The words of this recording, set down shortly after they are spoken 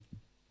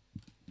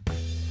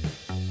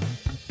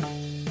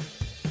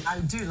I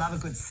do love a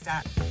good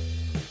stat.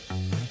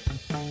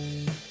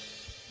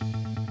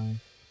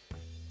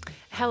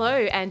 Hello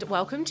and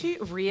welcome to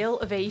Real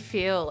v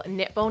Feel,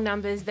 Netball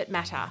Numbers That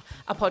Matter,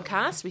 a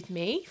podcast with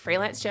me,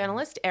 freelance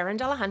journalist Erin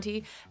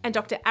Aaron, and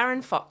Dr.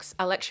 Aaron Fox,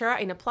 a lecturer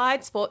in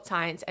applied sports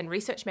science and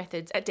research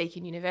methods at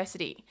Deakin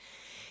University.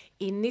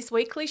 In this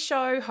weekly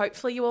show,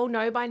 hopefully you all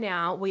know by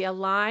now, we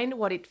align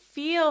what it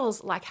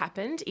feels like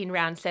happened in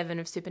round 7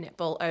 of Super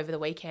Netball over the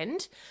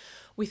weekend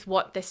with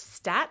what the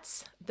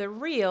stats, the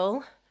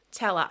real,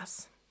 tell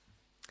us.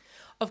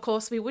 Of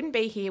course, we wouldn't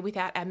be here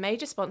without our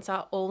major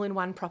sponsor,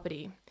 All-in-One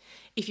Property.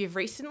 If you've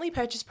recently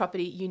purchased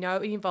property, you know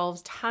it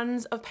involves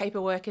tons of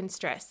paperwork and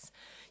stress.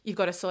 You've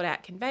got to sort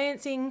out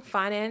conveyancing,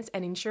 finance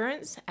and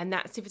insurance, and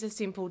that's if it's a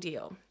simple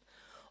deal.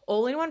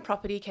 All-in-One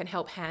Property can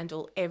help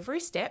handle every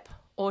step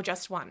or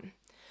just one.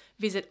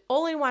 Visit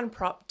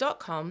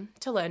allinOneProp.com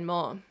to learn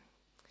more.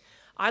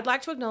 I'd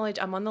like to acknowledge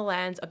I'm on the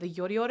lands of the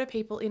Yorta Yorta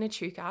people in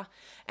Echuca,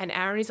 and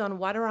Aaron is on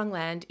Wadawurrung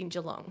land in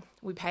Geelong.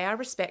 We pay our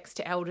respects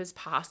to elders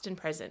past and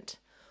present.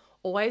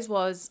 Always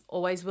was,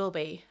 always will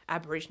be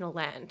Aboriginal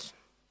land.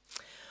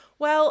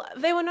 Well,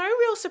 there were no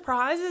real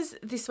surprises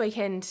this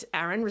weekend,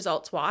 Aaron,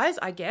 results-wise,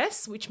 I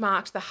guess, which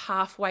marked the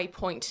halfway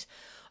point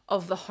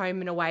of the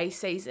home and away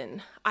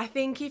season. I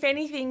think, if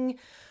anything,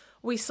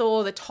 we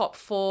saw the top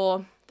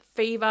 4,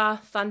 Fever,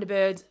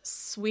 Thunderbirds,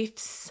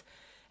 Swifts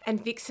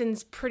and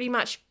Vixens pretty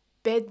much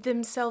bed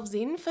themselves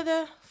in for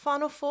the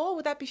final 4.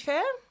 Would that be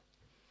fair?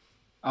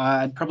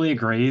 I'd probably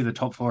agree. The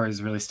top 4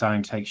 is really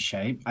starting to take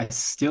shape. I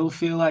still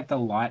feel like the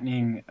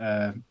Lightning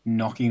are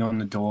knocking on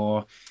the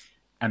door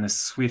and the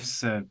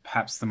Swifts are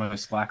perhaps the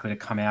most likely to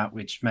come out,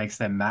 which makes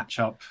their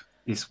matchup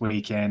this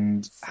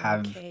weekend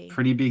have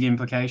pretty big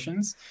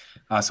implications.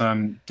 So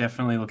I'm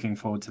definitely looking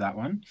forward to that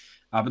one.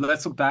 But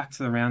let's look back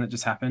to the round that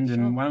just happened. Sure.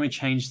 And why don't we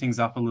change things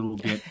up a little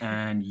bit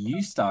and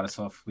you start us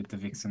off with the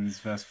Vixens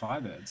versus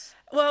Firebirds.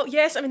 Well,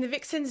 yes, I mean, the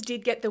Vixens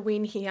did get the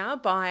win here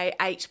by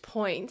 8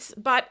 points,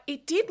 but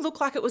it did look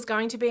like it was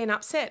going to be an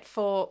upset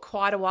for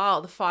quite a while.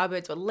 The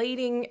Firebirds were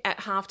leading at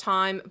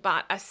halftime,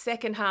 but a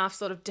second half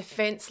sort of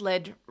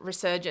defence-led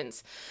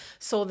resurgence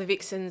saw the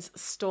Vixens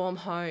storm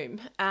home.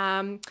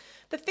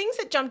 The things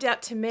that jumped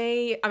out to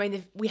me, I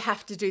mean, we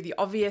have to do the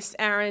obvious,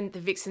 Aaron.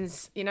 The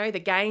Vixens, you know, the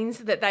gains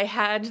that they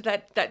had,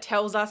 that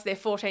tells us their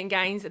 14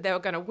 gains that they were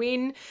going to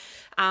win.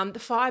 The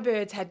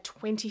Firebirds had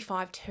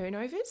 25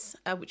 turnovers,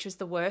 which was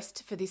the worst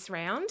for this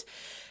round.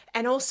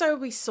 And also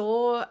we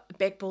saw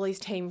Beck Bully's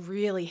team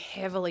really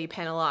heavily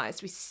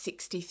penalised with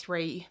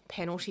 63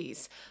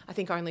 penalties. I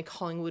think only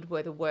Collingwood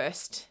were the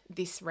worst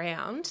this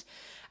round.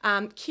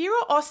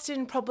 Kira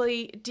Austin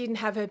probably didn't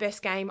have her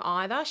best game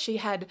either. She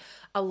had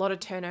a lot of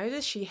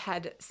turnovers. She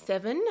had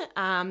 7.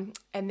 And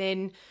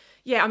then,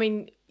 yeah, I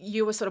mean,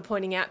 you were sort of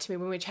pointing out to me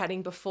when we were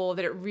chatting before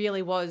that it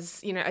really was,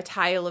 you know, a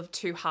tale of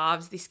two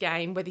halves, this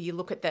game, whether you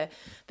look at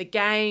the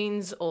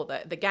gains or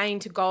the gain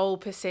to goal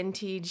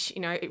percentage,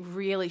 you know, it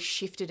really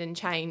shifted and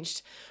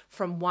changed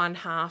from one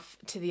half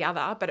to the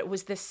other. But it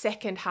was the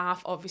second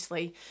half,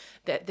 obviously,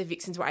 that the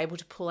Vixens were able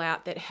to pull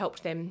out that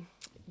helped them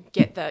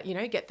get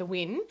the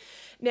win.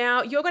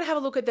 Now, you're going to have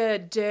a look at the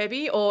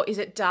Derby, or is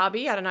it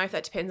Derby? I don't know if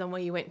that depends on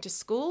where you went to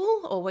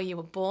school or where you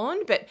were born,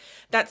 but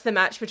that's the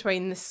match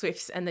between the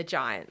Swifts and the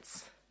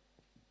Giants.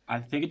 I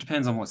think it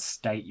depends on what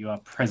state you are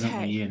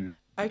presently in.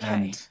 Okay.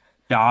 And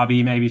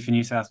Derby, maybe for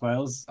New South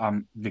Wales.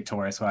 I'm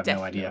Victoria, so I have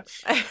Definitely. no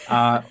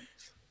idea.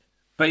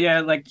 But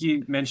yeah, like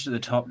you mentioned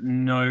at the top,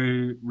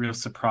 no real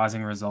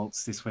surprising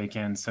results this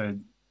weekend. So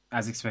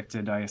as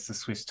expected, I guess the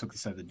Swifts took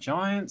this over the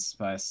Giants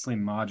by a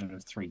slim margin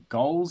of 3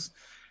 goals.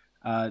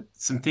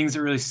 Some things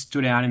that really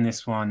stood out in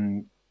this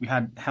one, we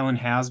had Helen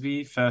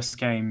Housby, first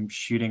game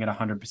shooting at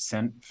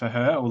 100% for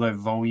her, although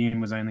volume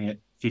was only at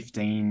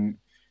 15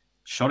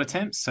 shot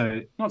attempts.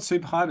 So not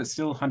super high, but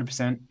still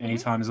 100%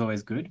 anytime is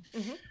always good.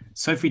 Mm-hmm.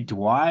 Sophie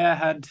Dwyer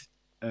had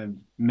a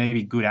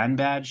maybe good and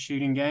bad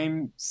shooting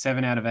game,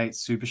 7 out of 8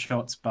 super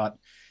shots, but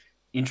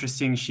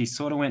interesting, she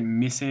sort of went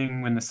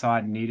missing when the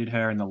side needed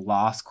her in the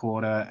last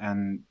quarter,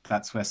 and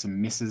that's where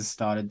some misses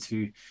started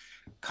to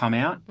come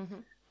out.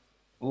 Mm-hmm.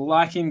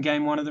 Like in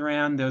game 1 of the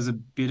round, there was a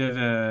bit of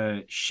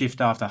a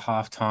shift after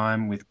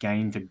halftime with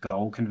gain to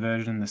goal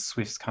conversion, the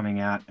Swifts coming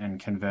out and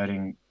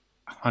converting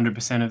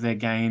 100% of their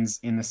gains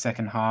in the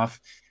second half.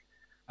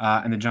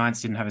 And the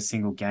Giants didn't have a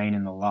single gain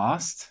in the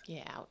last.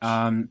 Yeah.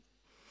 Ouch.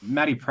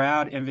 Maddie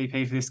Proud,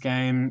 MVP for this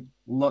game.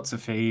 Lots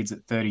of feeds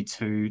at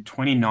 32,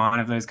 29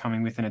 of those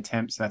coming with an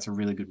attempt. So that's a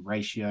really good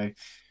ratio.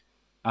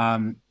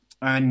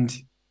 And,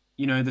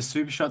 you know, the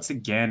super shots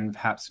again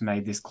perhaps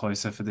made this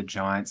closer for the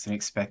Giants than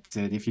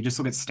expected. If you just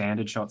look at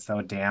standard shots, they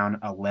were down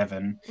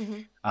 11,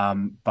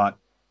 but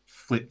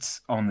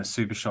flipped on the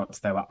super shots,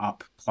 they were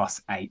up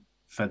 +8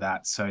 for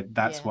that. So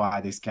that's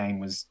why this game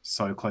was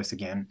so close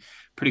again.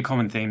 Pretty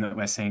common theme that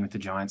we're seeing with the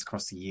Giants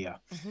across the year.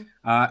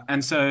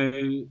 And so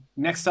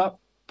next up,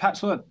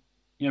 perhaps what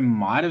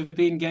might have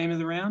been game of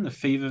the round, the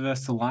Fever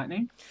versus the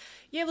Lightning.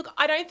 Yeah, look,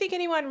 I don't think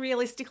anyone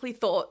realistically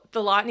thought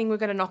the Lightning were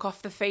going to knock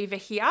off the Fever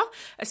here,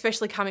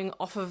 especially coming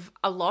off of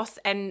a loss.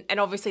 And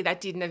obviously that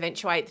didn't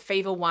eventuate. The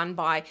Fever won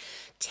by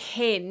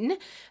 10.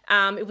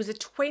 It was a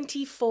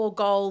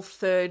 24-goal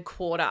third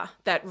quarter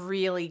that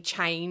really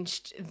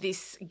changed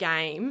this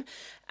game.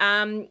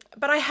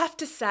 But I have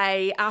to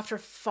say, after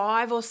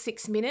 5 or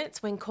 6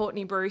 minutes, when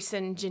Courtney Bruce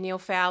and Janelle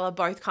Fowler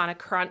both kind of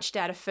crunched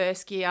out of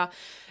first gear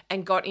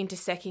and got into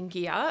second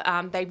gear,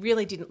 they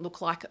really didn't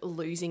look like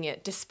losing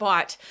it,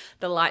 despite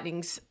the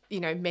Lightning's,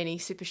 many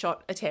super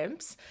shot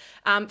attempts.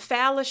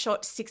 Fowler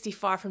shot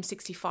 65 from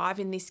 65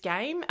 in this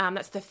game.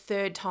 That's the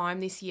third time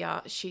this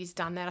year she's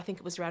done that. I think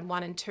it was round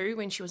 1 and 2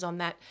 when she was on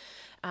that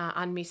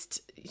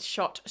unmissed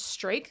shot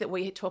streak that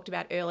we had talked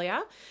about earlier.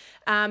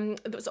 There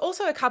was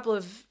also a couple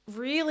of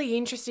really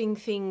interesting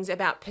things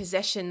about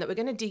possession that we're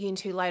going to dig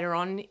into later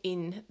on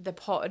in the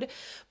pod.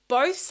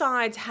 Both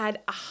sides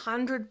had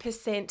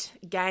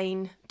 100%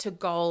 gain to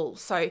goal.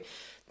 So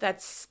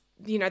that's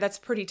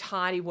pretty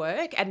tidy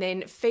work. And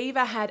then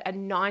Fever had a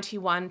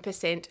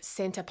 91%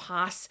 centre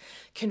pass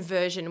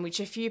conversion, which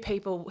a few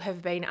people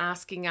have been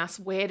asking us,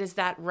 where does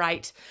that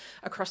rate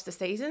across the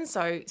season?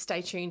 So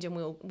stay tuned and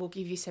we'll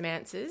give you some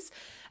answers.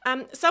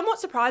 Somewhat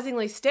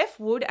surprisingly, Steph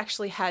Wood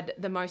actually had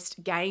the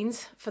most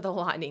gains for the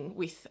Lightning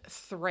with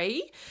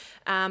 3.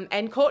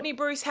 And Courtney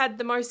Bruce had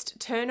the most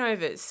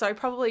turnovers. So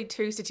probably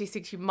 2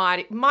 statistics you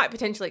might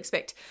potentially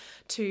expect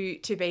to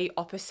be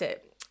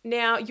opposite.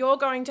 Now, you're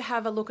going to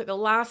have a look at the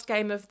last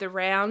game of the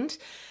round,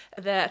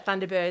 the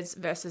Thunderbirds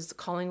versus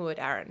Collingwood,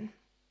 Aaron.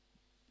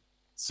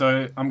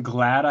 So I'm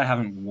glad I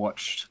haven't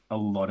watched a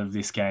lot of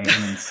this game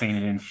and seen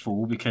it in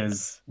full,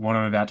 because what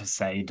I'm about to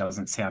say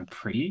doesn't sound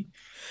pretty.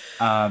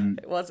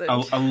 It wasn't.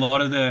 A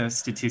lot of the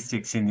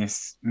statistics in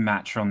this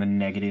match are on the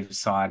negative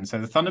side. And so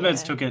the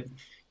Thunderbirds took it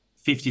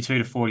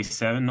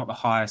 52-47, not the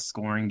highest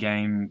scoring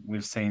game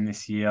we've seen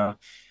this year.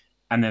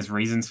 And there's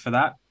reasons for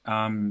that.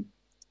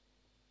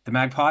 The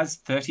Magpies,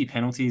 30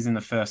 penalties in the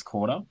first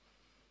quarter.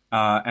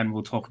 And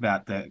we'll talk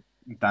about that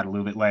a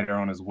little bit later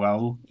on as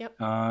well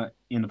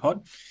in the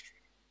pod.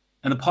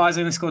 And the Pies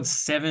only scored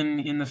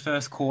 7 in the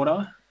first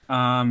quarter.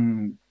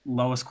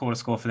 Lowest quarter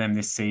score for them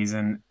this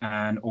season.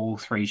 And all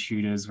 3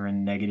 shooters were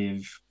in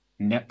negative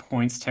net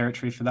points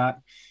territory for that.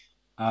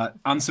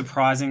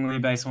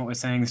 Unsurprisingly, based on what we're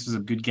saying, this was a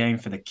good game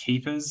for the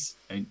keepers.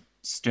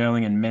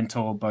 Sterling and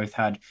Mentor both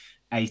had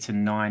 8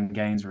 and 9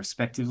 games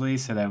respectively.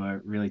 So they were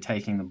really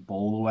taking the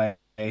ball away.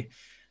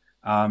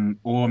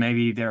 Or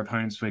maybe their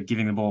opponents were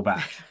giving the ball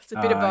back. It's a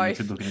bit of both. You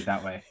could look at it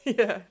that way.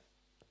 Yeah.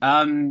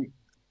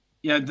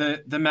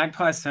 The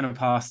Magpies centre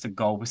pass to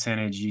goal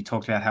percentage, you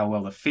talked about how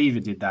well the Fever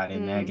did that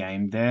in their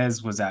game.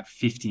 Theirs was at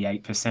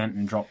 58%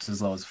 and dropped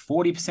as low as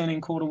 40%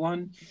 in quarter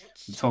 1.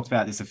 We talked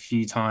about this a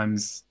few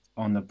times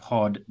on the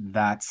pod,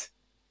 that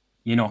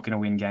you're not going to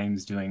win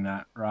games doing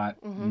that, right?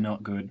 Mm-hmm.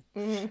 Not good.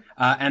 Mm-hmm.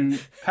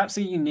 And perhaps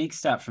a unique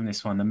stat from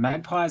this one, the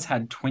Magpies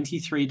had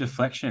 23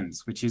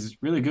 deflections, which is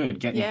really good.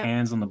 Getting your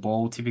hands on the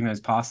ball, tipping those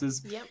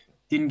passes. Yep.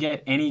 Didn't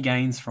get any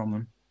gains from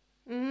them.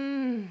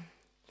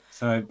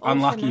 So all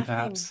unlucky,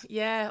 perhaps.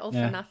 Yeah, all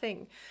for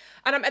nothing.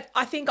 And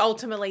I think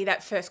ultimately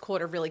that first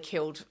quarter really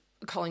killed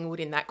Collingwood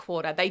in that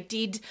quarter. They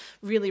did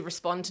really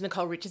respond to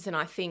Nicole Richardson,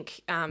 I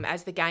think,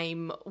 as the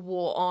game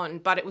wore on,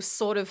 but it was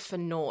sort of for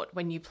naught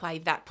when you play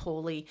that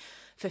poorly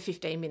for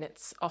 15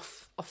 minutes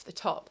off the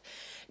top.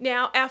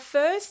 Now, our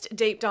first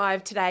deep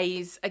dive today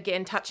is,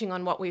 again, touching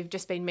on what we've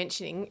just been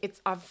mentioning.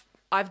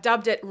 I've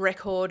dubbed it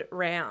record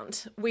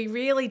round. We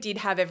really did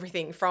have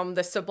everything from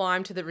the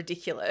sublime to the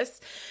ridiculous.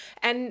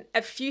 And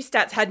a few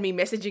stats had me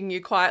messaging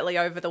you quietly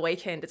over the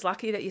weekend. It's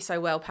lucky that you're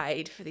so well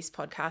paid for this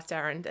podcast,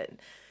 Aaron, that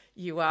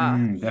you are.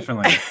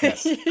 Definitely.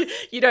 Yes.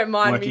 You don't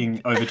mind working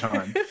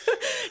overtime.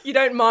 You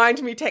don't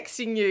mind me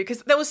texting you,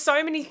 because there were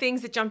so many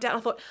things that jumped out.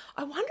 I thought,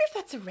 I wonder if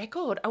that's a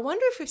record. I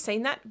wonder if we've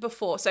seen that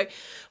before. So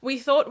we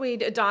thought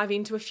we'd dive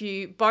into a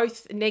few,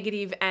 both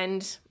negative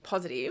and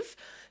positive.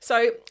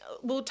 So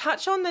we'll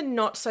touch on the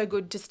not so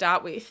good to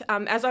start with.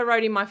 As I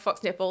wrote in my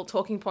Fox Netball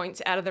talking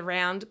points out of the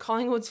round,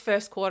 Collingwood's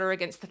first quarter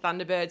against the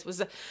Thunderbirds was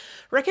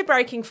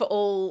record-breaking for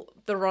all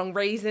the wrong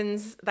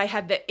reasons. They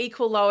had the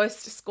equal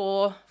lowest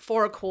score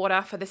for a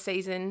quarter for the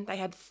season. They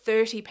had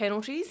 30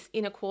 penalties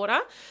in a quarter,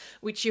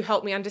 which you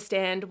helped me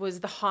understand was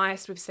the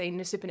highest we've seen in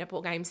a Super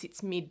Netball game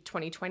since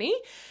mid-2020.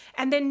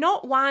 And then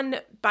not one,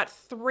 but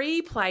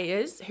 3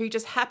 players who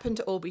just happened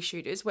to all be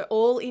shooters were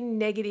all in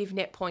negative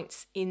net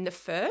points in the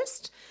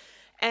first.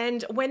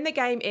 And when the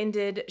game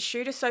ended,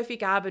 shooter Sophie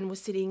Garben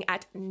was sitting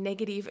at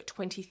negative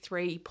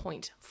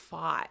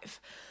 23.5.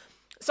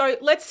 So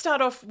let's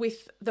start off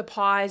with the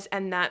Pies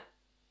and that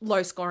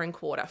low-scoring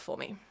quarter for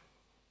me.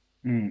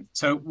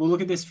 So we'll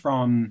look at this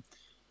from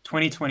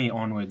 2020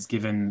 onwards,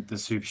 given the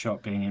super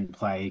shot being in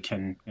play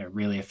can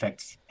really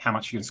affect how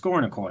much you can score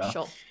in a quarter.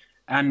 Sure.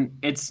 And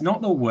it's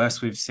not the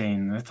worst we've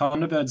seen. The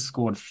Thunderbirds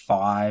scored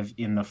 5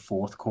 in the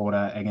fourth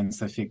quarter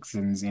against the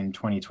Vixens in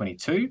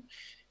 2022.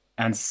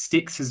 And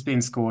 6 has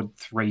been scored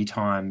 3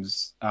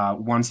 times,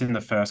 once in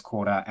the first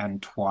quarter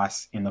and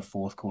twice in the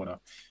fourth quarter.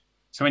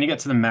 So when you get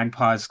to the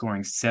Magpies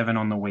scoring 7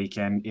 on the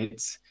weekend,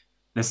 it's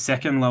the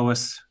second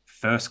lowest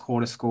first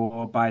quarter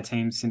score by a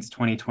team since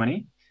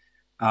 2020.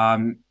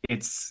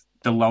 It's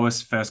the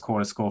lowest first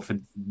quarter score for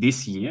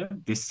this year,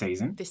 this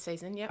season. This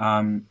season, yep.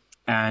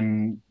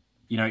 And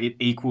it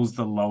equals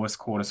the lowest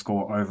quarter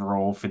score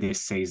overall for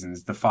this season.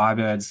 The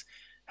Firebirds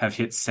have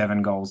hit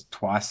 7 goals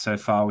twice so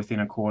far within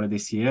a quarter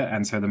this year,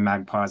 and so the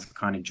Magpies are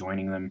kind of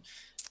joining them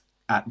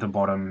at the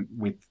bottom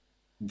with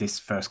this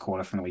first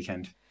quarter from the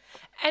weekend.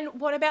 And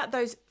what about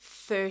those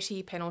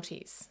 30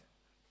 penalties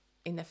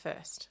in the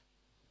first?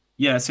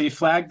 Yeah, so you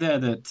flagged there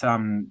that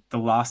the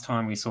last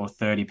time we saw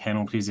 30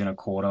 penalties in a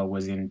quarter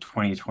was in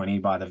 2020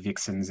 by the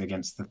Vixens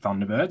against the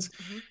Thunderbirds,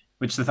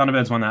 which the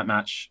Thunderbirds won that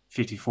match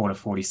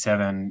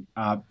 54-47.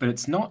 But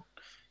it's not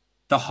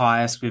the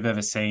highest we've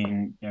ever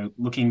seen.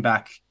 Looking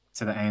back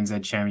to the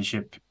ANZ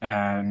Championship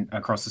and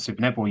across the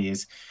Super Netball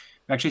years,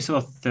 we actually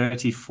saw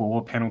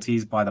 34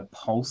 penalties by the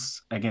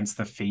Pulse against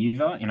the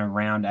Fever in a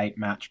round 8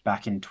 match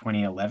back in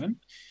 2011.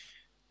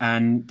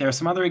 And there are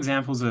some other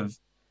examples of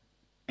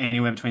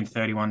anywhere between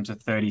 31 to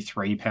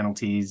 33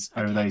 penalties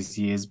over those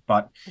years,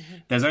 but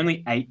there's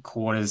only 8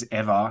 quarters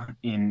ever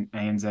in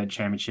ANZ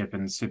Championship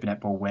and Super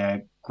Netball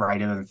where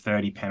greater than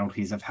 30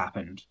 penalties have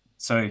happened.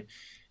 So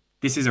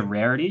this is a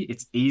rarity.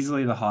 It's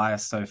easily the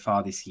highest so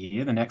far this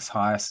year. The next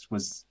highest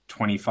was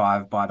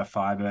 25 by the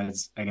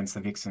Firebirds against the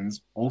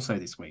Vixens also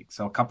this week.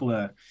 So a couple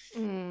of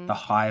the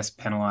highest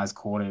penalised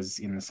quarters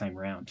in the same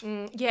round.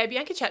 Yeah,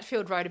 Bianca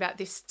Chatfield wrote about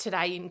this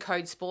today in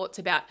Code Sports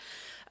about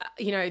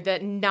the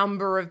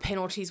number of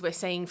penalties we're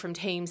seeing from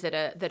teams that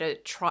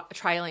are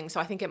trailing. So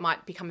I think it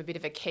might become a bit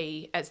of a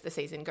key as the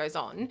season goes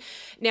on.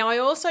 Now, I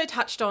also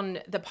touched on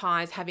the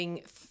Pies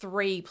having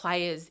 3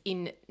 players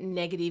in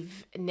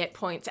negative net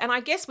points. And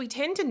I guess we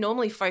tend to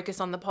normally focus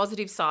on the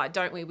positive side,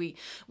 don't we?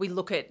 We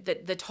look at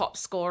the top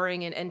scoring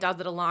and does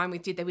it align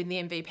with, did they win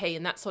the MVP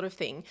and that sort of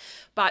thing.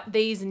 But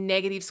these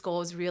negative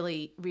scores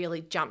really,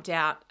 really jumped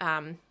out.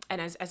 And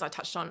as I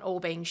touched on,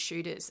 all being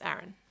shooters,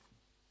 Aaron.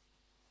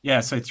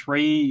 Yeah, so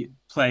 3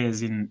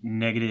 players in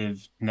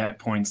negative net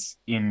points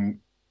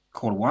in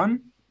quarter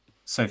 1,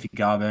 Sophie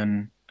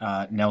Garvin,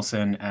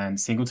 Nelson and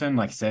Singleton,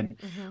 like I said,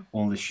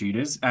 all the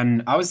shooters.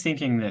 And I was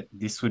thinking that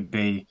this would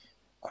be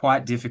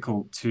quite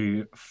difficult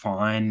to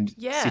find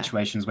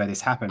situations where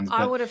this happens.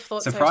 I would have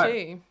thought so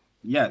too.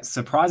 Yeah,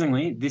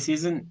 surprisingly, this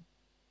isn't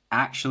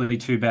actually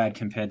too bad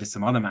compared to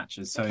some other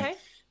matches. So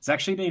it's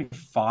actually been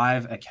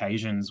 5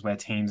 occasions where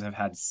teams have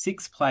had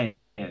 6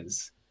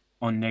 players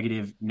on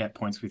negative net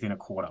points within a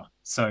quarter.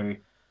 So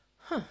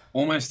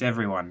almost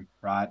everyone,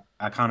 right?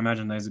 I can't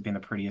imagine those have been the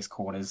prettiest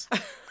quarters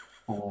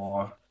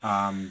for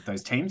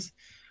those teams.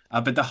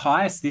 But the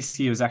highest this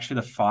year was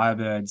actually the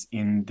Firebirds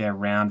in their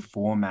round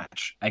 4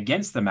 match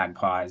against the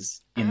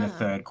Magpies in the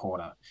third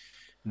quarter.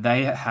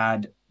 They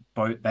had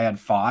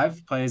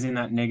 5 players in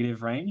that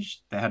negative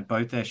range. They had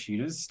both their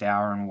shooters,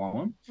 Stour and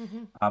Wallen,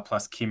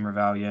 plus Kim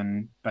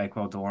Revallion,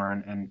 Bakewell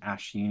Doran, and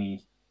Ash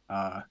Uni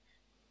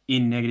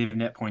in negative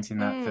net points in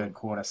that third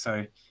quarter.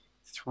 So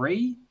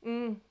 3,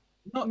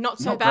 not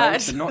so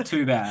bad, but not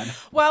too bad.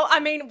 Well, I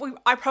mean,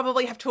 I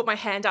probably have to put my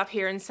hand up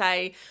here and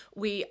say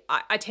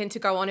I tend to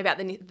go on about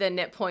the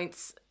net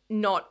points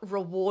not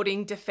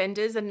rewarding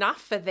defenders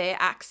enough for their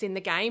acts in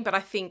the game. But I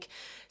think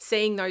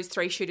seeing those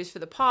 3 shooters for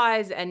the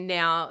Pies and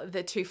now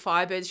the 2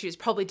 Firebirds shooters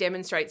probably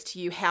demonstrates to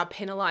you how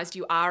penalised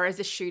you are as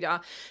a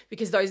shooter,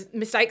 because those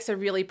mistakes are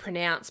really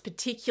pronounced,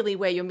 particularly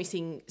where you're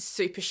missing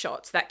super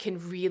shots that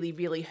can really,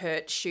 really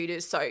hurt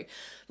shooters. So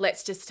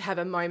let's just have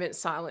a moment's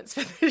silence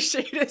for the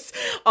shooters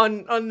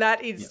on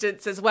that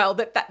instance as well.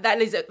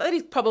 That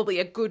is probably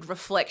a good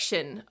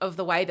reflection of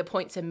the way the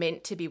points are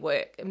meant to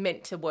work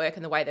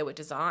and the way they were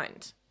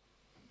designed.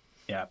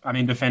 Yeah, I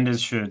mean,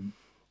 defenders should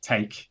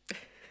take,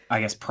 I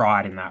guess,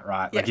 pride in that,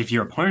 right? Like if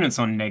your opponent's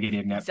on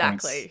negative net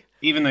points,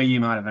 even though you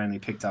might have only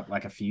picked up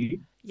like a few,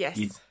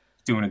 you're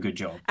doing a good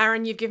job.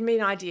 Aaron, you've given me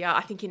an idea.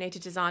 I think you need to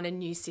design a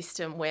new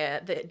system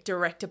where the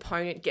direct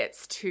opponent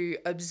gets to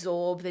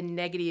absorb the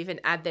negative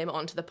and add them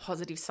onto the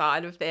positive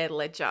side of their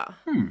ledger.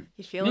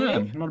 You feeling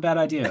me? Yeah, not a bad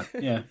idea.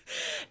 Yeah.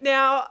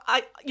 Now,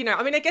 I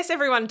guess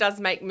everyone does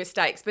make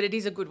mistakes, but it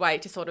is a good way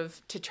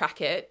to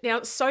track it.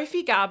 Now,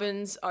 Sophie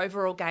Garbin's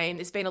overall game,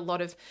 there's been a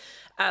lot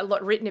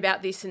written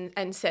about this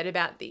and said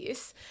about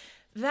this.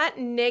 That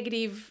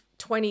negative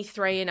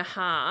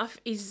 23.5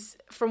 is,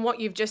 from what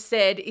you've just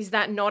said, is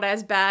that not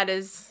as bad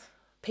as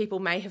people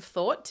may have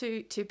thought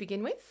to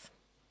begin with?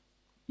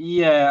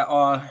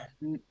 Yeah,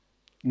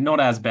 not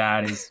as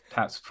bad is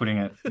perhaps putting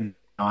it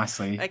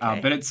nicely.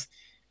 But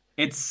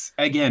it's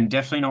again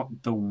definitely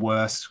not the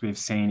worst we've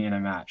seen in a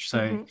match.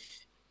 So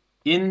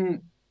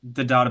in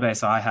the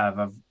database I have,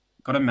 I've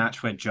got a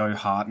match where Joe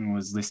Harton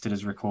was listed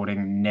as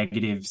recording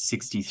negative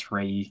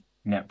 63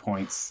 net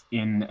points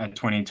in a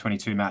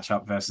 2022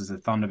 matchup versus the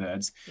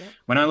Thunderbirds.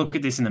 When I look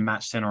at this in the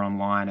Match Center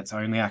online, it's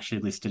only actually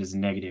listed as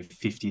negative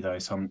 50 though.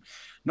 So I'm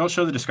not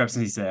sure the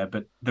discrepancy's there,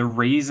 but the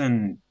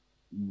reason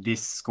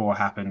this score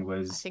happened I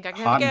was think I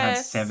can have a Harden had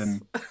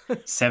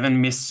guess.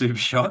 seven missed super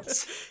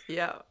shots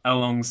Yeah.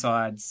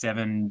 alongside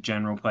 7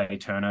 general play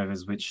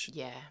turnovers, which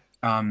Yeah.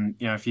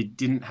 if you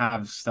didn't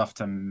have stuff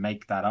to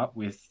make that up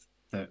with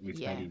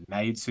Yeah. maybe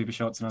made super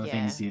shots and other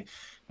Yeah. things,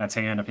 that's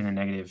how you end up in the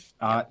negative.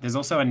 Yep. There's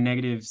also a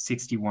negative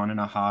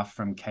 61.5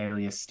 from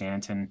Kalia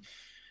Stanton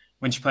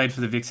when she played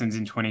for the Vixens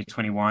in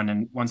 2021.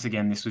 And once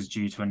again, this was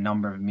due to a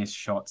number of missed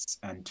shots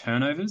and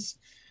turnovers.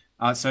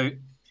 So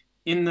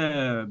in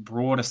the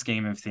broader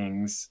scheme of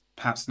things,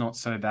 perhaps not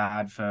so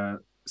bad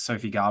for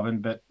Sophie Garvin,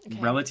 but Okay.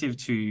 relative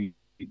to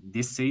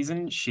this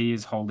season, she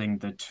is holding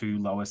the 2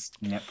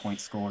 lowest net point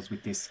scores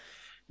with this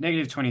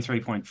negative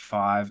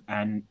 23.5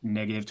 and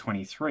negative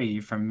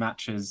 23 from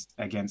matches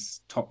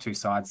against top 2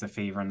 sides, the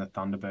Fever and the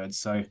Thunderbirds.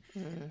 So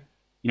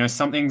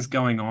something's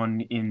going on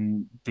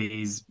in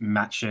these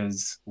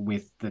matches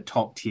with the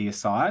top tier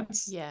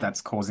sides that's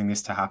causing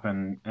this to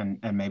happen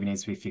and maybe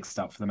needs to be fixed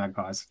up for the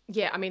Magpies.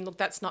 Yeah, I mean, look,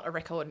 that's not a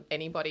record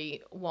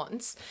anybody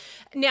wants.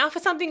 Now, for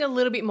something a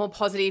little bit more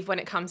positive when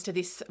it comes to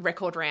this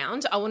record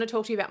round, I want to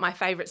talk to you about my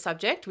favourite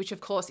subject, which of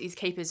course is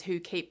keepers who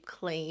keep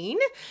clean.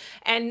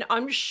 And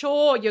I'm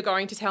sure you're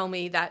going to tell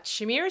me that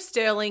Shamera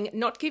Sterling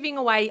not giving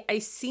away a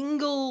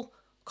single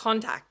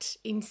contact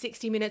in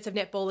 60 minutes of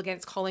netball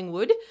against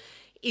Collingwood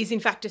is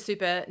in fact a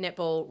super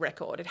netball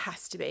record. It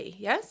has to be,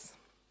 yes?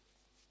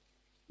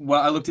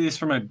 Well, I looked at this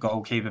from a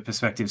goalkeeper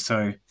perspective.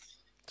 So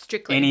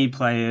strictly any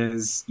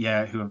players,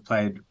 who have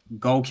played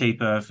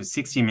goalkeeper for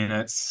 60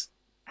 minutes,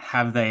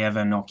 have they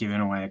ever not given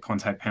away a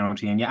contact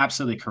penalty? And you're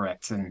absolutely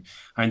correct. And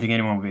I don't think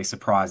anyone would be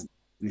surprised.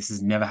 This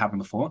has never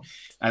happened before,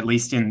 at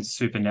least in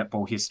super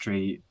netball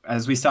history.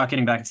 As we start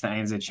getting back into the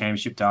ANZ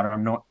Championship data,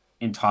 I'm not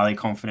entirely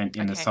confident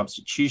in the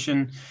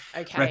substitution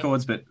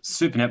records, but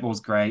super netball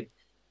is great.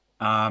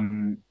 That's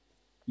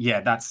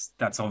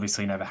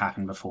obviously never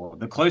happened before.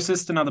 The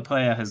closest another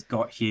player has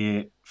got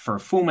here for a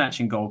full match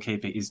in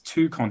goalkeeper is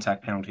 2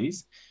 contact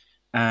penalties,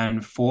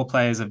 and 4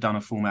 players have done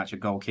a full match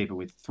at goalkeeper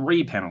with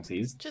 3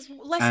 penalties. Just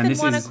less than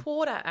one a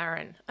quarter,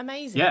 Aaron.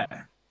 Amazing. Yeah.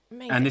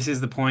 Amazing. And this is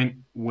the point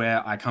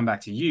where I come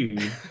back to you.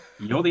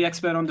 You're the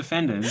expert on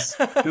defenders.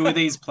 Who are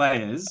these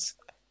players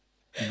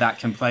that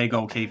can play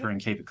goalkeeper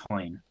and keep it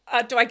clean?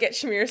 Do I get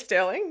Shamera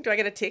Sterling? Do I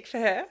get a tick for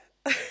her?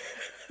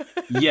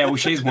 Yeah, well,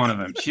 she's one of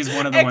them. She's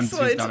one of the ones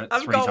who's done it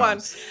I've 3 got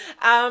times.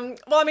 One.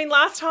 Well, I mean,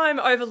 last time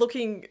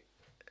overlooking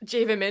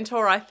Jiva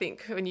Mentor, I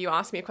think when you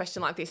ask me a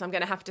question like this, I'm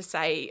going to have to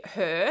say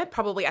her,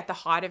 probably at the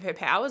height of her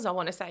powers. I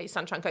want to say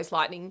Sunshine Coast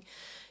Lightning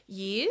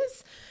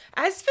years.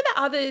 As for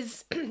the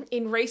others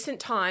in recent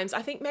times,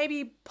 I think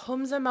maybe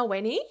Pumza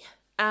Maweni,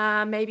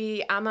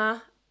 maybe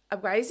Ama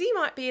Agwazi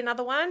might be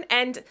another one.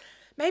 And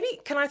maybe,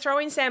 can I throw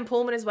in Sam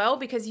Pullman as well?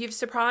 Because you've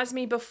surprised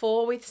me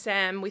before with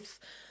Sam with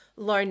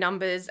low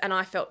numbers and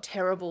I felt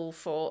terrible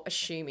for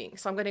assuming.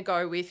 So I'm going to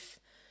go with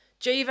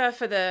Jiva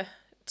for the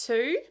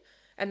 2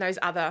 and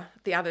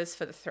the others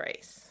for the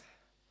 3s.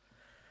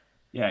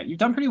 Yeah, you've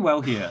done pretty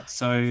well here.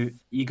 So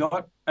you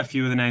got a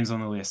few of the names on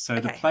the list. So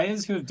the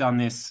players who have done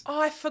this...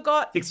 Oh, I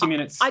forgot. 60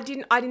 minutes. I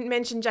didn't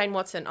mention Jane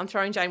Watson. I'm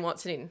throwing Jane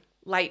Watson in.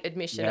 Late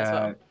admission as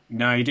well.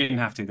 No, you didn't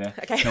have to there.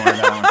 Okay. Don't worry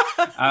about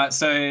that one.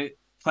 So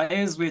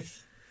players with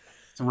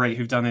 3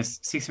 who've done this,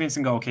 60 minutes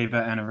in goalkeeper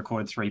and have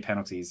recorded 3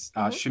 penalties.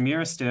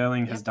 Shamera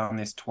Sterling has done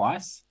this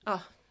twice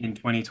in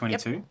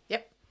 2022.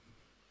 Yep.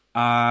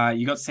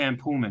 You got Sam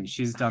Pullman.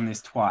 She's done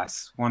this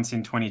twice, once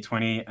in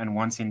 2020 and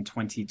once in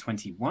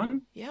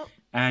 2021. Yep.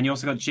 And you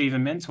also got Jiva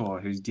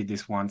Mentor, who did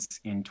this once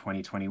in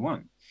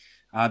 2021.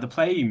 The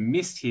player you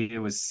missed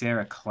here was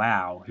Sarah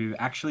Clow, who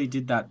actually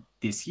did that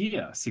this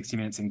year, 60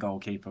 minutes in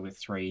goalkeeper with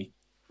 3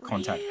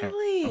 contact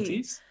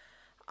penalties.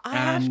 I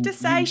have to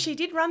say, she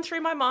did run through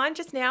my mind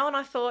just now, and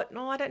I thought,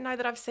 no, I don't know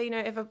that I've seen her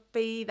ever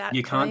be that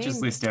You can't clean.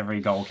 Just list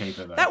every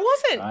goalkeeper, though. That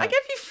wasn't. I gave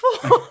you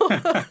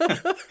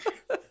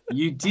 4.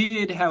 You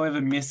did,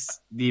 however, miss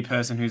the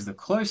person who's the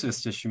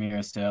closest to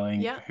Shamera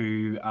Sterling,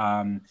 who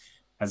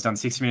has done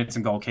 60 minutes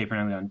in goalkeeper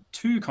and only done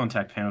 2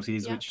 contact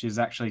penalties, which is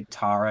actually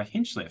Tara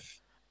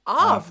Hinchcliffe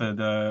for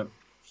the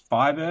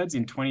Firebirds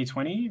in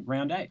 2020,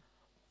 round 8.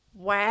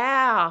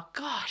 Wow.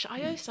 Gosh,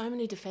 I owe so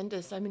many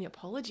defenders so many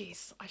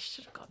apologies. I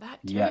should have got that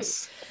too.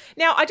 Yes.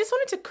 Now, I just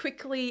wanted to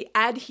quickly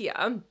add here,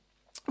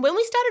 when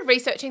we started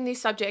researching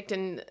this subject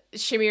and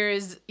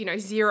Shamira's,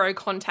 0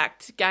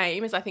 contact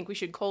game, as I think we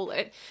should call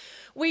it,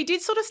 we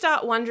did sort of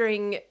start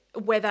wondering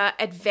whether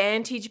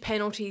advantage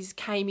penalties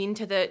came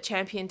into the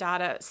champion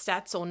data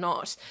stats or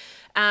not.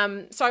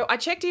 So I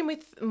checked in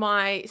with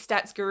my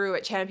stats guru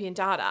at Champion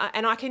Data,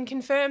 and I can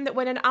confirm that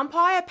when an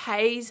umpire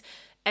pays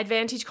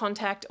advantage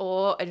contact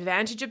or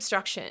advantage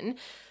obstruction,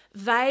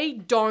 they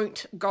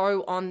don't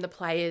go on the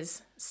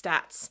player's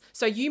stats.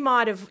 So you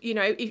might have,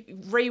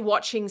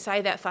 re-watching,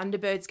 say, that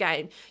Thunderbirds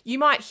game, you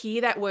might hear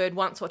that word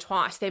once or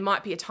twice. There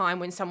might be a time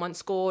when someone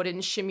scored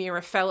and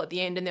Shamera fell at the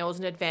end and there was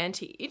an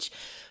advantage,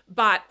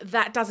 but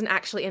that doesn't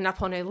actually end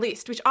up on her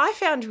list, which I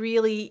found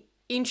really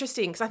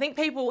interesting because I think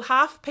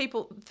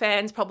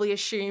fans probably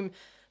assume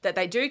that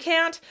they do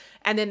count,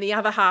 and then the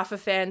other half of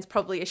fans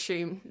probably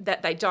assume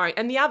that they don't.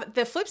 And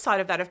the flip side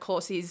of that, of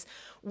course, is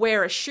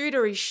where a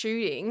shooter is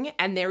shooting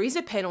and there is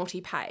a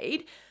penalty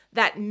paid,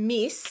 that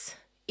miss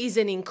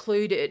isn't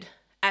included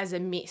as a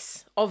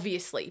miss,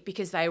 obviously,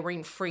 because they were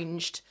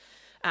infringed,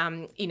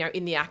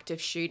 in the act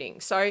of shooting.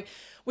 So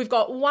we've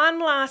got one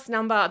last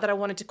number that I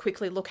wanted to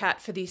quickly look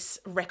at for this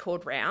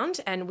record round,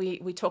 and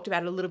we talked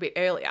about it a little bit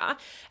earlier,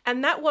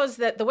 and that was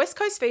that the West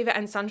Coast Fever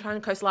and Sunshine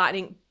Coast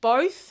Lightning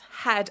both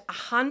had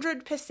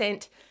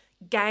 100%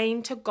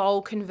 gain to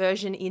goal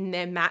conversion in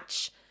their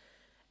match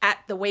at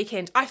the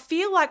weekend. I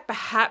feel like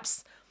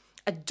perhaps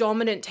a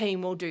dominant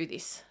team will do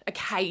this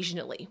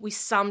occasionally. We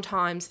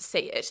sometimes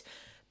see it.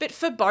 But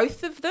for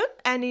both of them,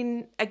 and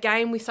in a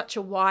game with such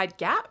a wide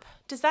gap,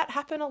 does that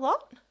happen a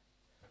lot?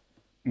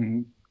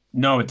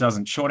 No, it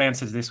doesn't. Short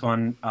answer to this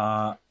one,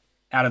 out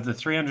of the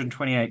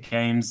 328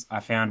 games I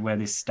found where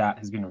this stat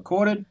has been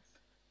recorded,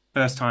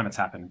 first time it's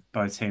happened.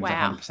 Both teams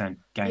 100%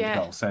 gain to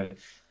goal. So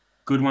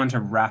good one to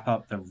wrap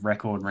up the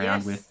record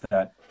round with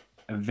that.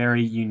 A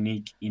very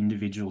unique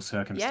individual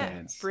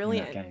circumstance. Yeah,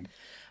 brilliant. In that game.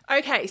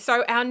 Okay,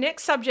 so our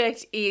next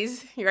subject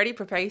is, you ready?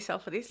 Prepare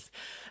yourself for this.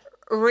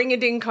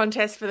 Ring-a-ding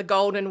contest for the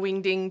golden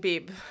wing-ding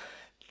bib.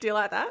 Do you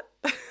like that?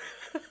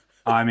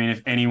 I mean,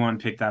 if anyone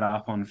picked that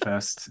up on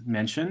first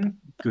mention,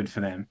 good for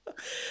them.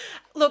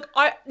 Look,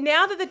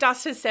 now that the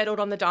dust has settled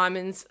on the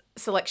Diamonds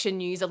selection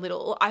news a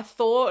little, I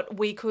thought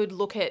we could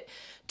look at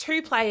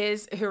two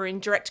players who are in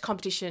direct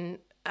competition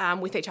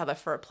with each other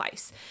for a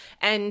place.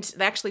 And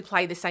they actually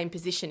play the same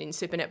position in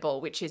Super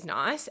Netball, which is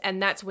nice.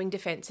 And that's wing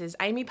defences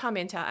Amy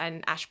Parmenter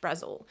and Ash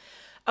Brazel.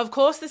 Of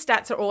course, the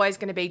stats are always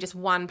going to be just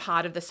one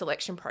part of the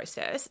selection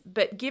process,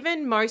 but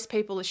given most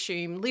people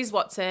assume Liz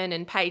Watson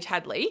and Paige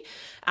Hadley,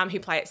 who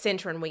play at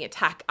centre and wing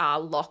attack, are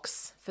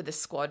locks for the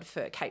squad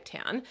for Cape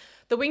Town,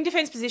 the wing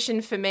defence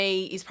position for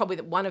me is probably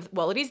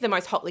it is the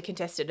most hotly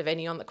contested of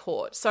any on the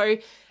court. So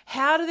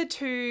how do the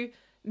two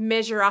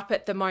measure up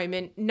at the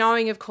moment,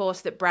 knowing, of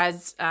course, that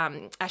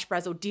Ash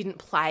Brazel didn't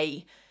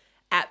play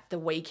at the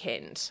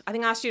weekend? I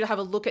think I asked you to have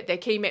a look at their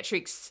key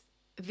metrics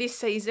this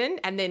season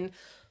and then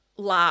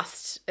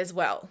last as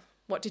well.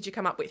 What did you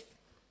come up with?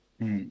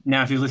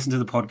 Now, if you've listened to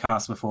the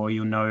podcast before,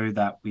 you'll know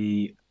that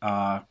we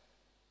are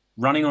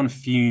running on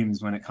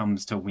fumes when it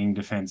comes to wing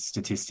defense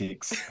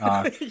statistics.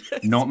 Yes.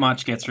 Not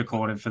much gets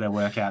recorded for their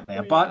work out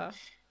there, but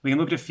we can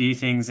look at a few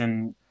things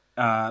and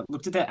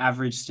looked at their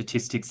average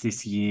statistics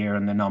this year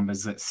and the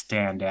numbers that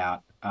stand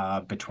out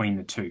between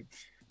the two.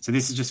 So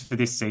this is just for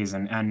this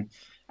season. And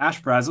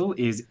Ash Brazel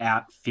is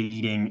out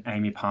feeding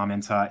Amy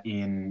Parmenter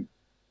in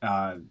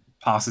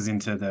passes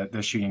into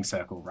the shooting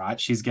circle,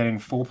 right? She's getting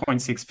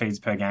 4.6 feeds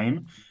per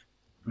game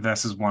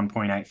versus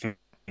 1.8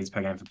 feeds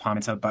per game for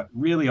Parmenter, but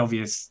really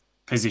obvious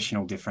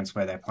positional difference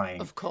where they're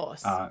playing. Of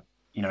course.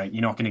 You're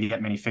not going to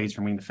get many feeds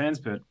from wing defense,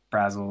 but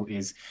Brazel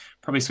is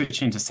probably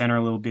switching to center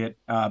a little bit.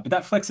 But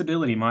that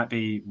flexibility might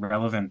be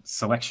relevant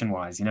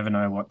selection-wise. You never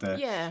know what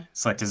the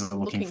selectors are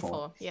looking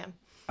for. Yeah.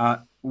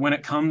 When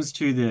it comes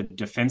to the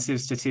defensive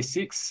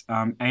statistics,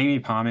 Amy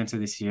Parmenter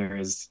this year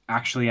is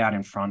actually out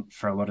in front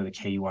for a lot of the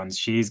key ones.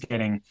 She's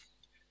getting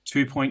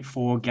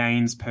 2.4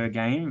 gains per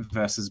game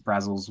versus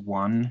Brazel's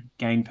 1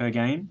 gain per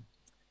game.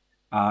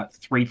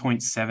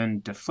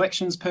 3.7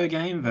 deflections per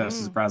game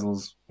versus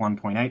Brazel's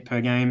 1.8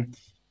 per game.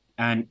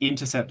 And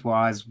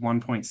intercept-wise,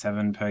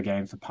 1.7 per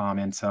game for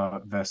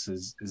Parmenter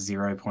versus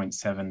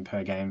 0.7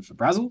 per game for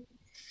Brazel.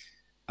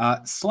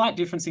 Slight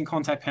difference in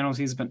contact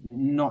penalties, but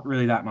not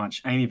really that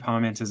much. Amy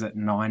Parmenter's at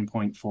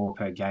 9.4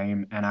 per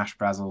game and Ash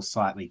Brazel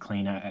slightly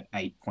cleaner at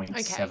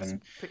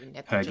 8.7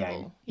 per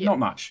game. Yep. Not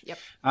much. Yep.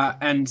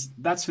 And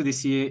that's for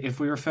this year. If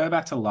we refer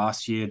back to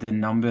last year, the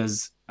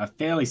numbers are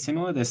fairly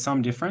similar. There's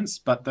some difference,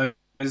 but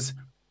those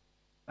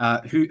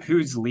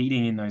who's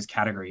leading in those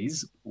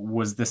categories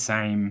was the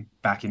same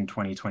back in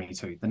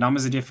 2022. The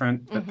numbers are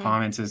different, but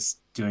Parmenter's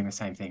doing the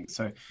same thing.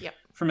 So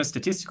from a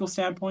statistical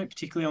standpoint,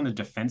 particularly on the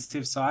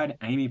defensive side,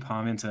 Amy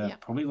Parmenter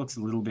probably looks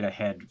a little bit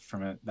ahead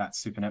from that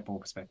Super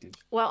Netball perspective.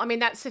 Well, I mean,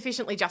 that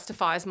sufficiently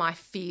justifies my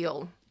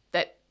feel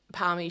that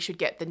Parmy should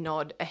get the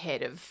nod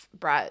ahead of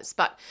Braz.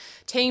 But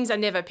teams are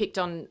never picked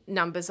on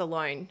numbers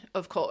alone,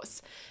 of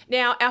course.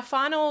 Now, our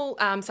final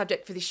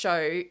subject for this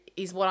show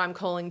is what I'm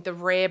calling the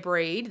rare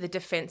breed, the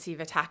defensive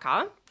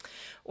attacker.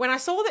 When I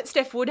saw that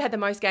Steph Wood had the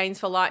most gains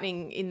for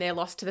Lightning in their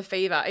loss to the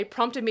Fever, it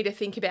prompted me to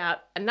think about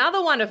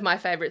another one of my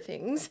favourite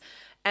things,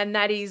 and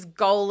that is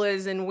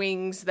goalers and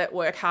wings that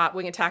work hard,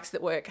 wing attacks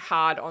that work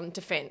hard on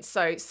defence.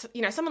 So,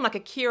 someone like a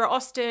Kira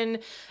Austin,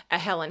 a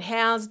Helen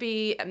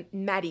Housby, a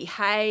Maddie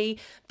Hay,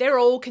 they're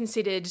all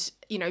considered,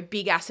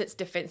 big assets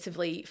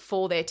defensively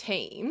for their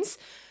teams.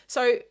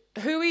 So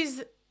who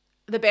is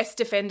the best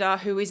defender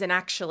who isn't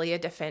actually a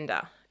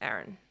defender,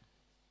 Aaron?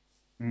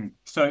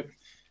 So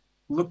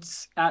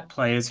looked at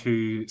players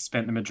who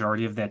spent the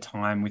majority of their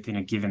time within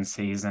a given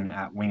season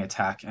at wing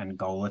attack and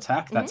goal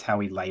attack. That's how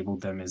we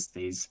labeled them as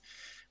these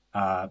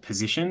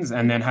positions,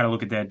 and then had a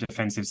look at their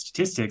defensive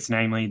statistics,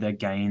 namely their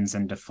gains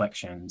and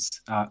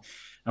deflections.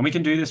 And we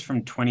can do this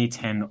from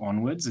 2010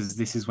 onwards, as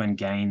this is when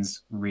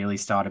gains really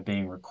started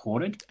being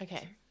recorded.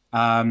 Okay.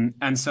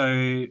 And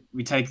so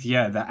we take,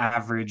 the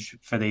average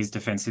for these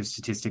defensive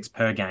statistics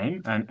per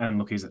game and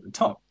look who's at the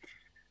top.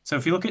 So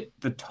if you look at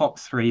the top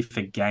three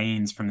for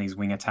gains from these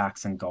wing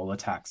attacks and goal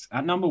attacks,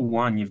 at number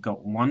one, you've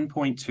got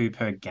 1.2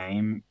 per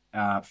game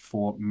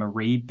for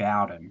Marie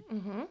Bowden,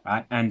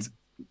 right? And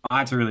I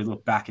had to really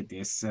look back at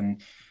this,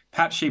 and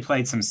perhaps she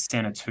played some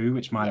centre too,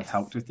 which might have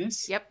helped with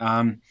this. Yep.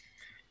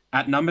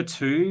 At number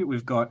two,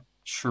 we've got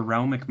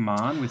Sherelle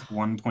McMahon with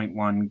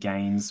 1.1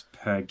 gains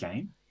per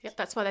game. Yep,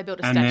 that's why they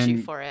built a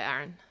statue for her,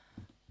 Aaron.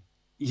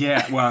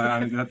 Yeah,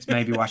 well, that's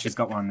maybe why she's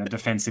got one, the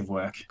defensive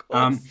work.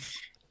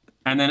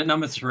 And then at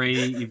number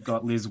three, you've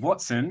got Liz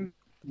Watson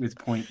with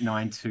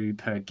 0.92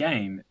 per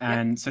game.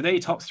 And so they're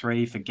your top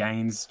three for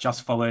gains,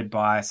 just followed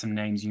by some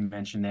names you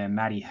mentioned there,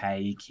 Maddie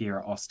Hay,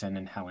 Kira Austin,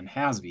 and Helen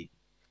Housby.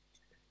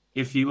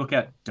 If you look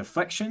at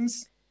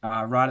deflections,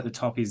 right at the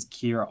top is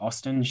Kira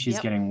Austin. She's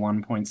getting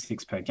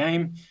 1.6 per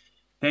game.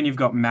 Then you've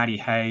got Maddie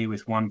Hay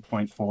with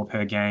 1.4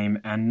 per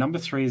game. And number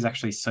three is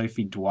actually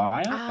Sophie Dwyer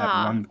at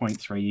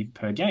 1.3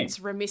 per game. It's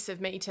remiss of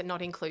me to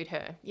not include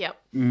her.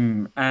 Yep.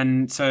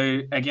 And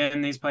so,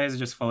 again, these players are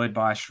just followed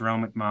by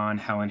Sherelle McMahon,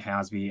 Helen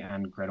Housby,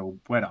 and Gretel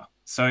Buetter.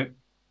 So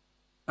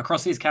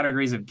across these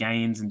categories of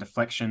gains and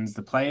deflections,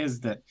 the players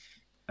that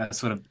are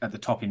sort of at the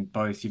top in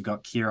both, you've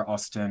got Kira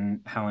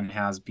Austin, Helen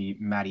Housby,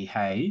 Maddie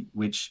Hay,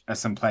 which are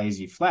some players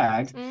you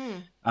flagged.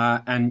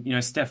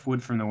 And, Steph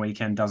Wood from the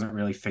weekend doesn't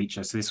really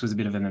feature. So this was a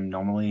bit of an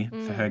anomaly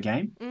for her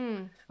game.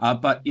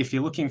 But if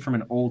you're looking from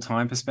an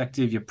all-time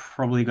perspective, you've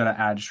probably got to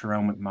add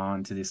Sherelle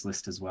McMahon to this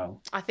list as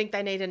well. I think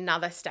they need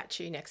another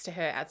statue next to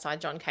her outside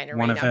John Cain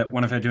Arena.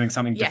 One of her doing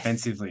something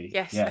defensively.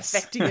 Yes,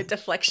 affecting a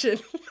deflection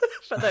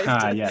for those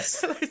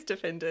for those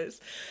defenders.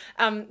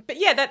 But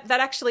yeah, that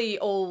actually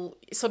all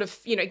sort of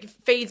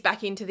feeds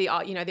back into the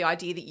the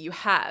idea that you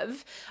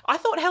have. I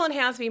thought Helen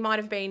Housby might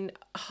have been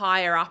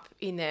higher up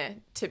in there,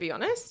 to be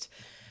honest.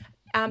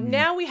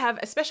 Now we have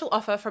a special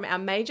offer from our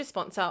major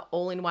sponsor,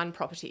 All-in-One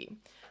Property.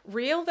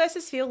 Real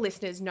versus Feel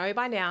listeners know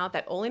by now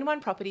that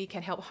All-in-One Property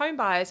can help home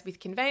buyers with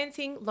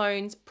conveyancing,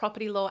 loans,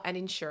 property law, and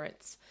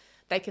insurance.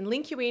 They can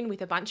link you in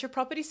with a bunch of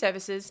property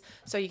services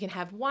so you can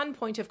have one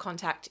point of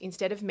contact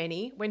instead of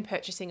many when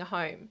purchasing a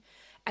home.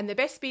 And the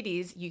best bit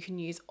is you can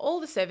use all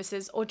the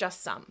services or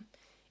just some.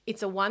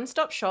 It's a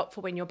one-stop shop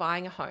for when you're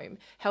buying a home,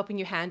 helping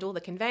you handle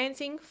the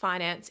conveyancing,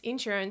 finance,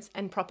 insurance,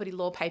 and property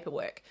law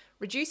paperwork,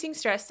 reducing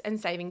stress and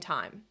saving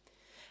time.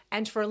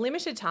 And for a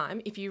limited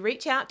time, if you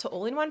reach out to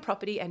All-in-One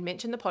Property and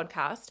mention the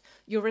podcast,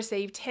 you'll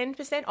receive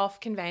 10% off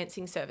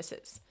conveyancing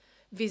services.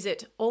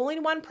 Visit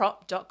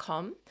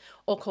allinOneProp.com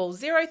or call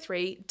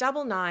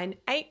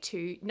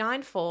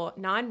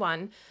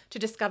 0399829491 to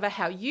discover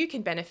how you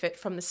can benefit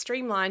from the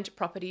streamlined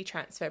property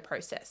transfer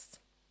process.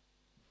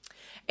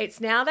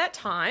 It's now that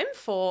time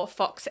for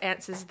Fox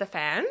Answers the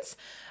Fans.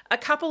 A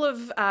couple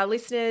of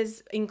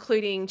listeners,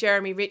 including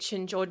Jeremy Rich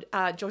and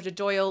Georgia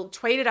Doyle,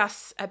 tweeted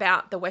us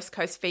about the West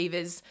Coast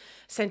Fever's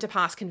centre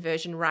pass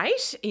conversion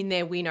rate in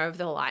their win over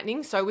the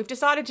Lightning. So we've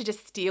decided to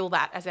just steal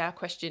that as our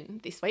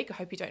question this week. I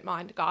hope you don't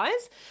mind,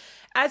 guys.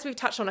 As we've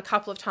touched on a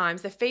couple of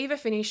times, the Fever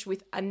finished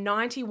with a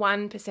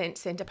 91%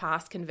 centre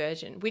pass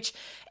conversion, which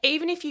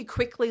even if you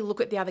quickly look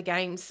at the other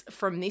games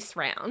from this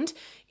round,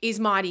 is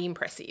mighty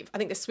impressive. I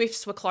think the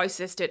Swifts were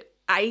closest at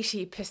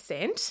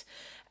 80%.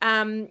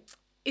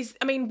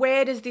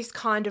 Where does this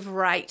kind of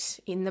rate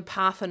in the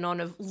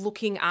Parthenon of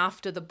looking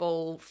after the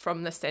ball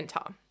from the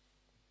centre?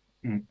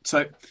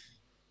 So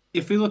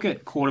if we look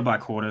at quarter by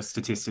quarter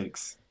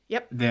statistics,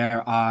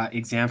 there are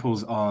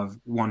examples of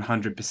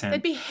 100%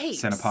 There'd be heaps.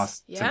 Centre pass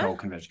to goal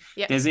conversion.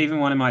 Yep. There's even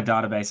one in my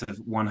database of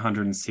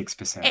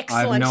 106%. Excellent.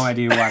 I have no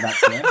idea why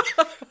that's there.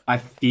 I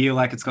feel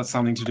like it's got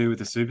something to do with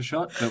the super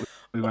shot, but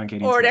we won't get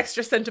into it. Or an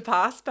extra centre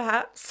pass,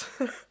 perhaps.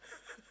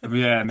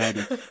 Yeah,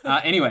 maybe.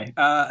 Anyway,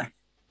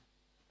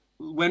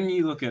 when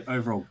you look at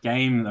overall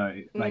game,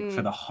 though,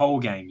 for the whole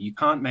game, you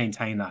can't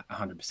maintain that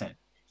 100%.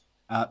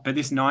 But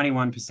this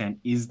 91%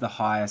 is the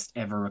highest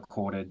ever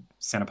recorded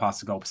centre pass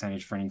to goal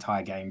percentage for an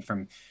entire game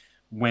from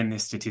when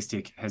this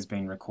statistic has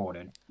been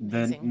recorded.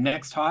 Amazing. The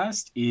next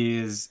highest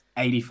is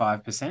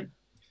 85%.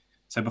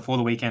 So before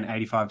the weekend,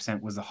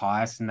 85% was the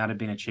highest, and that had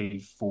been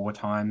achieved 4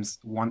 times,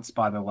 once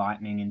by the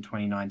Lightning in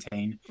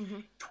 2019,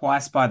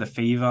 twice by the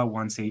Fever,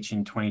 once each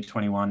in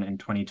 2021 and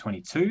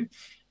 2022,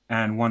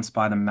 and once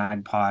by the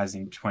Magpies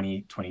in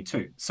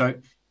 2022. So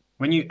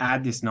when you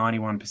add this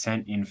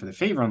 91% in for the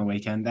Fever on the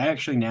weekend, they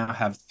actually now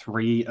have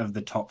 3 of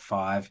the top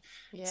 5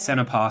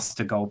 centre pass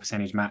to goal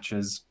percentage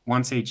matches,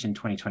 once each in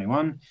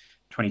 2021,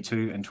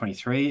 22 and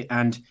 23.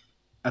 And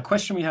a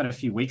question we had a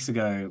few weeks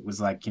ago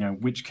was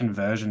which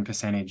conversion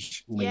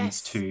percentage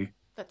leads to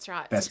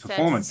best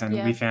performance?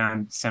 And we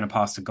found centre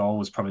pass to goal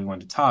was probably one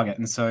to target.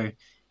 And so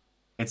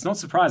it's not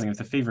surprising if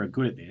the Fever are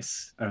good at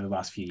this over the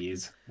last few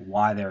years,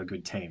 why they're a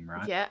good team,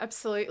 right? Yeah,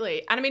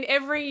 absolutely. And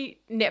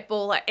every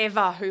netballer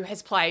ever who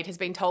has played has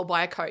been told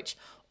by a coach,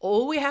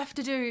 all we have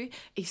to do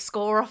is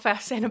score off our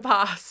centre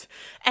pass.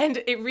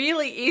 And it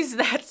really is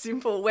that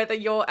simple, whether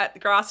you're at the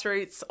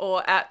grassroots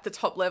or at the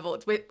top level.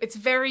 It's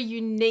very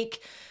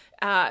unique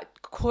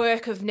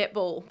quirk of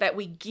netball that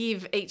we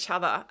give each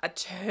other a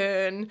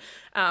turn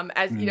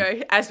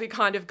as we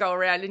kind of go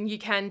around, and you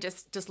can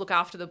just look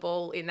after the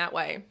ball in that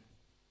way.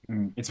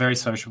 It's very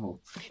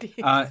sociable. It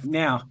is.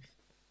 Now,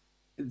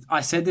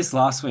 I said this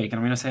last week, and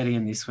I'm going to say it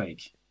again this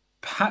week.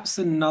 Perhaps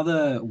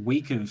another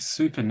week of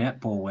Super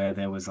Netball where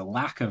there was a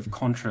lack of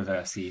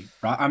controversy,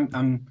 right?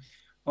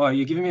 Well,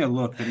 you're giving me a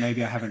look that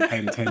maybe I haven't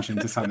paid attention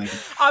to something.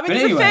 I mean,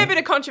 there's a fair bit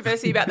of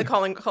controversy about the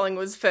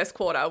Collingwood's first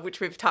quarter, which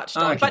we've touched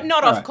on, but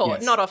not off court.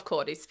 Yes. Not off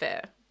court is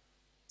fair.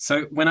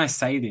 So when I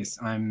say this,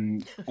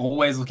 I'm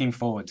always looking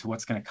forward to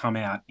what's going to come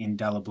out in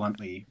Della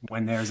Bluntly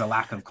when there is a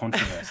lack of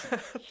controversy.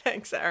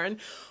 Thanks, Aaron.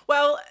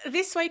 Well,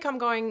 this week I'm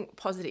going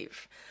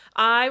positive.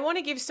 I want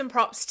to give some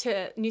props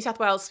to New South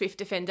Wales Swift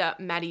defender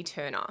Maddie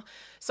Turner.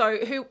 So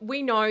who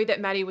we know that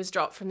Maddie was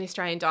dropped from the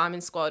Australian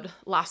Diamond squad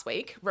last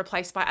week,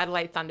 replaced by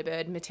Adelaide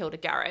Thunderbird Matilda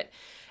Garrett.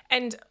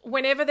 And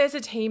whenever there's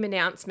a team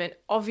announcement,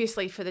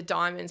 obviously for the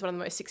Diamonds, one of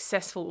the most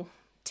successful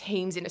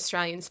teams in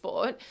Australian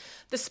sport,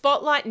 the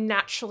spotlight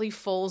naturally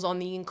falls on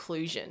the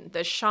inclusion,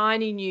 the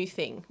shiny new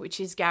thing, which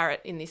is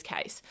Garrett in this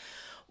case.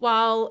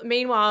 While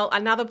meanwhile,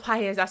 another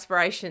player's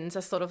aspirations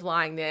are sort of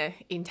lying there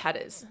in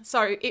tatters.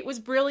 So it was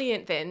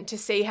brilliant then to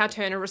see how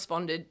Turner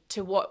responded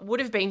to what would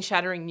have been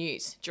shattering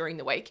news during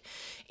the week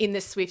in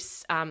the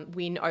Swifts'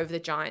 win over the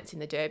Giants in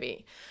the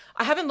Derby.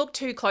 I haven't looked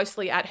too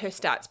closely at her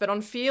stats, but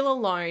on feel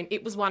alone,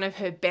 it was one of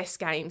her best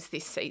games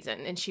this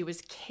season, and she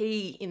was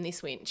key in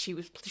this win. She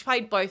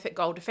played both at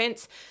goal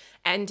defence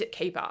and at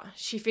keeper.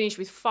 She finished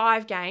with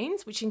 5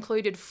 gains, which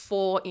included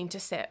 4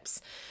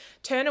 intercepts.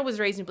 Turner was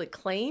reasonably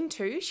clean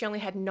too. She only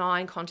had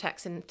 9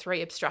 contacts and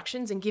 3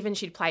 obstructions, and given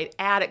she'd played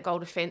out at goal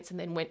defence and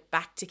then went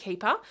back to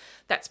keeper,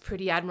 that's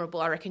pretty admirable.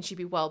 I reckon she'd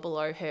be well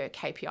below her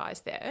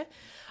KPIs there.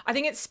 I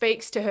think it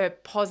speaks to her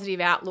positive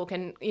outlook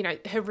and,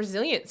 her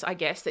resilience, I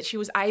guess, that she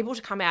was able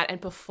to come out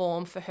and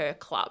perform for her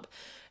club.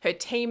 Her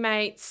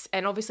teammates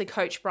and obviously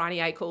coach Bryony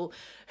Akel,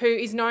 who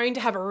is known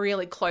to have a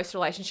really close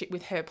relationship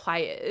with her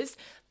players,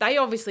 they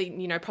obviously,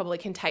 probably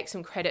can take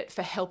some credit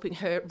for helping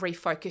her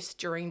refocus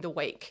during the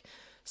week.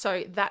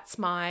 So that's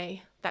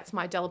my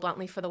Della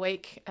Bluntly for the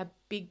week. A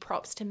big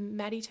props to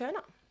Maddie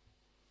Turner.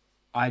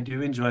 I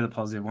do enjoy the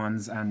positive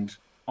ones, and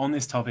on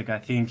this topic, I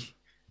think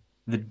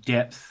the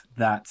depth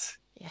that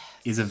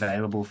is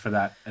available for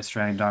that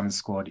Australian Diamond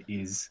squad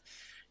is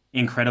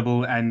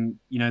incredible. And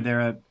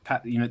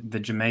the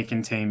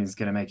Jamaican team is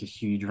going to make a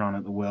huge run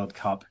at the World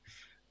Cup.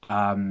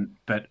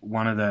 But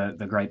one of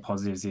the great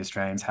positives the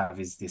Australians have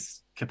is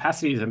this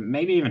capacity to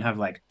maybe even have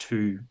like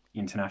 2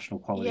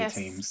 international quality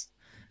teams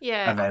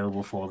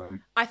available for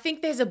them. I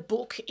think there's a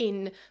book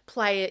in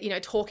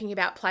talking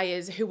about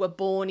players who were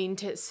born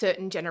into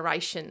certain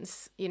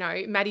generations.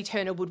 Maddie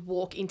Turner would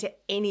walk into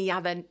any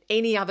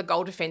other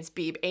goal defence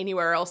bib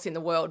anywhere else in the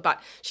world,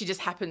 but she just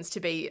happens to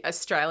be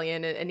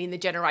Australian and in the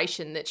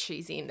generation that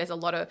she's in. There's a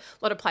lot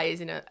of players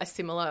in a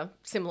similar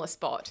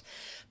spot.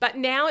 But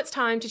now it's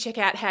time to check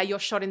out how your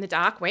shot in the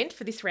dark went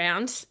for this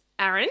round.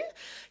 Aaron,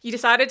 you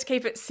decided to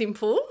keep it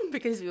simple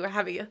because we were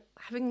having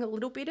a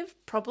little bit of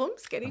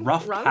problems getting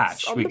rough runs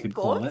patch, on we the could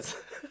boards.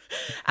 call it.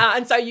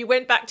 And so you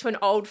went back to an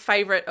old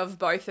favourite of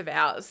both of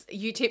ours.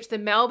 You tipped the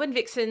Melbourne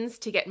Vixens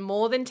to get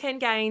more than 10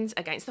 gains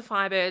against the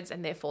Firebirds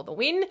and therefore the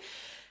win.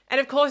 And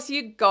of course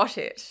you got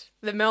it.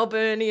 The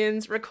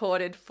Melburnians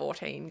recorded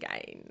 14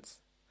 gains.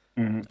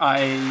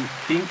 I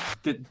think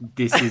that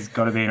this has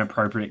got to be an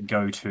appropriate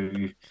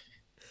go-to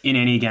in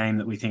any game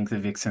that we think the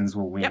Vixens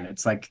will win. Yep.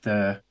 It's like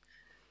the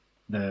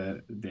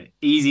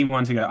easy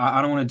one to go.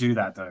 I don't want to do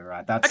that though,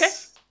 right?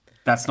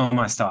 That's not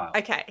my style.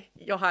 Okay,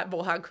 you're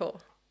more hardcore.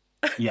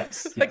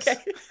 Yes. Okay.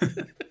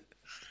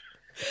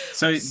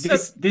 So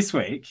this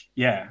week,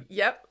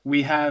 Yep.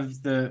 we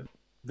have the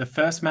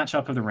first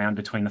matchup of the round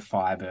between the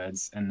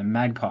Firebirds and the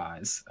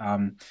Magpies.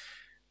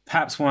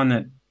 Perhaps one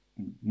that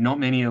not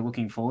many are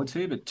looking forward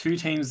to, but 2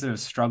 teams that have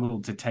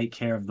struggled to take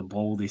care of the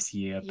ball this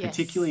year,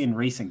 particularly in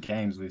recent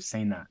games. We've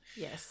seen that.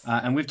 Yes.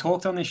 And we've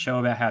talked on this show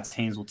about how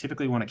teams will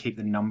typically want to keep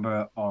the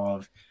number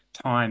of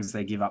times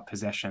they give up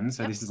possession.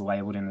 So this is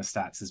labeled in the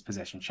stats as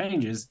possession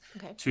changes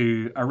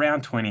to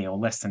around 20 or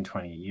less than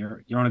 20.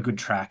 You're on a good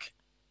track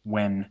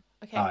when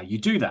you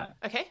do that.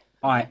 Okay.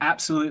 I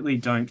absolutely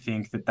don't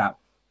think that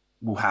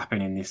will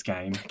happen in this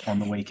game on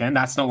the weekend.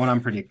 That's not what I'm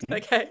predicting.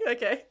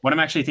 Okay. What I'm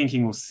actually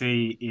thinking we'll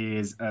see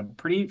is a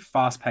pretty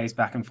fast-paced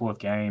back and forth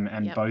game,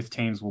 and both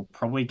teams will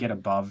probably get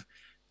above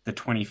the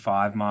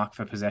 25 mark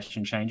for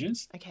possession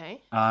changes.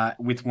 Okay.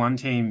 With one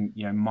team,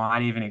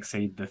 might even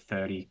exceed the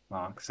 30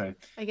 mark. So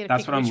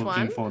that's what I'm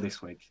looking for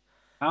this week.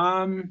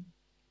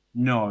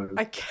 No.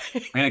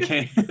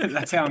 Okay.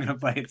 That's how I'm going to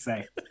play it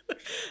safe.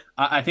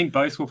 I think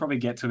both will probably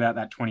get to about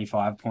that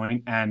 25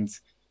 point. And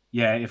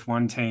if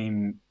one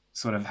team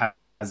sort of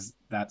has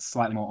that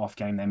slightly more off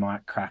game, they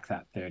might crack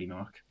that 30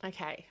 mark.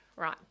 Okay,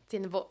 right. It's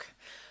in the book.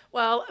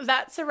 Well,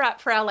 that's a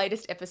wrap for our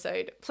latest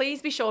episode. Please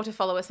be sure to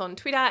follow us on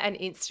Twitter and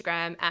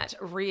Instagram at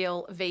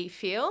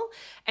RealVFeel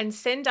and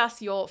send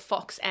us your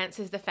Fox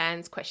Answers the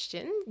Fans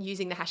question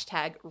using the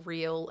hashtag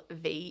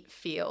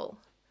RealVFeel.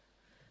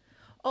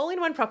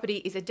 All-in-One Property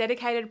is a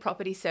dedicated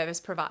property service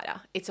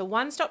provider. It's a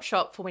one-stop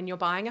shop for when you're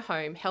buying a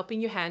home,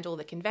 helping you handle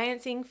the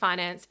conveyancing,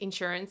 finance,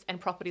 insurance, and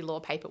property law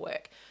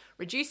paperwork,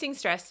 reducing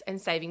stress and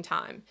saving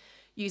time.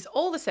 Use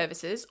all the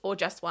services or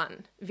just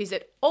one.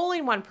 Visit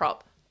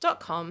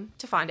allinOneProp.com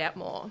to find out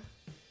more.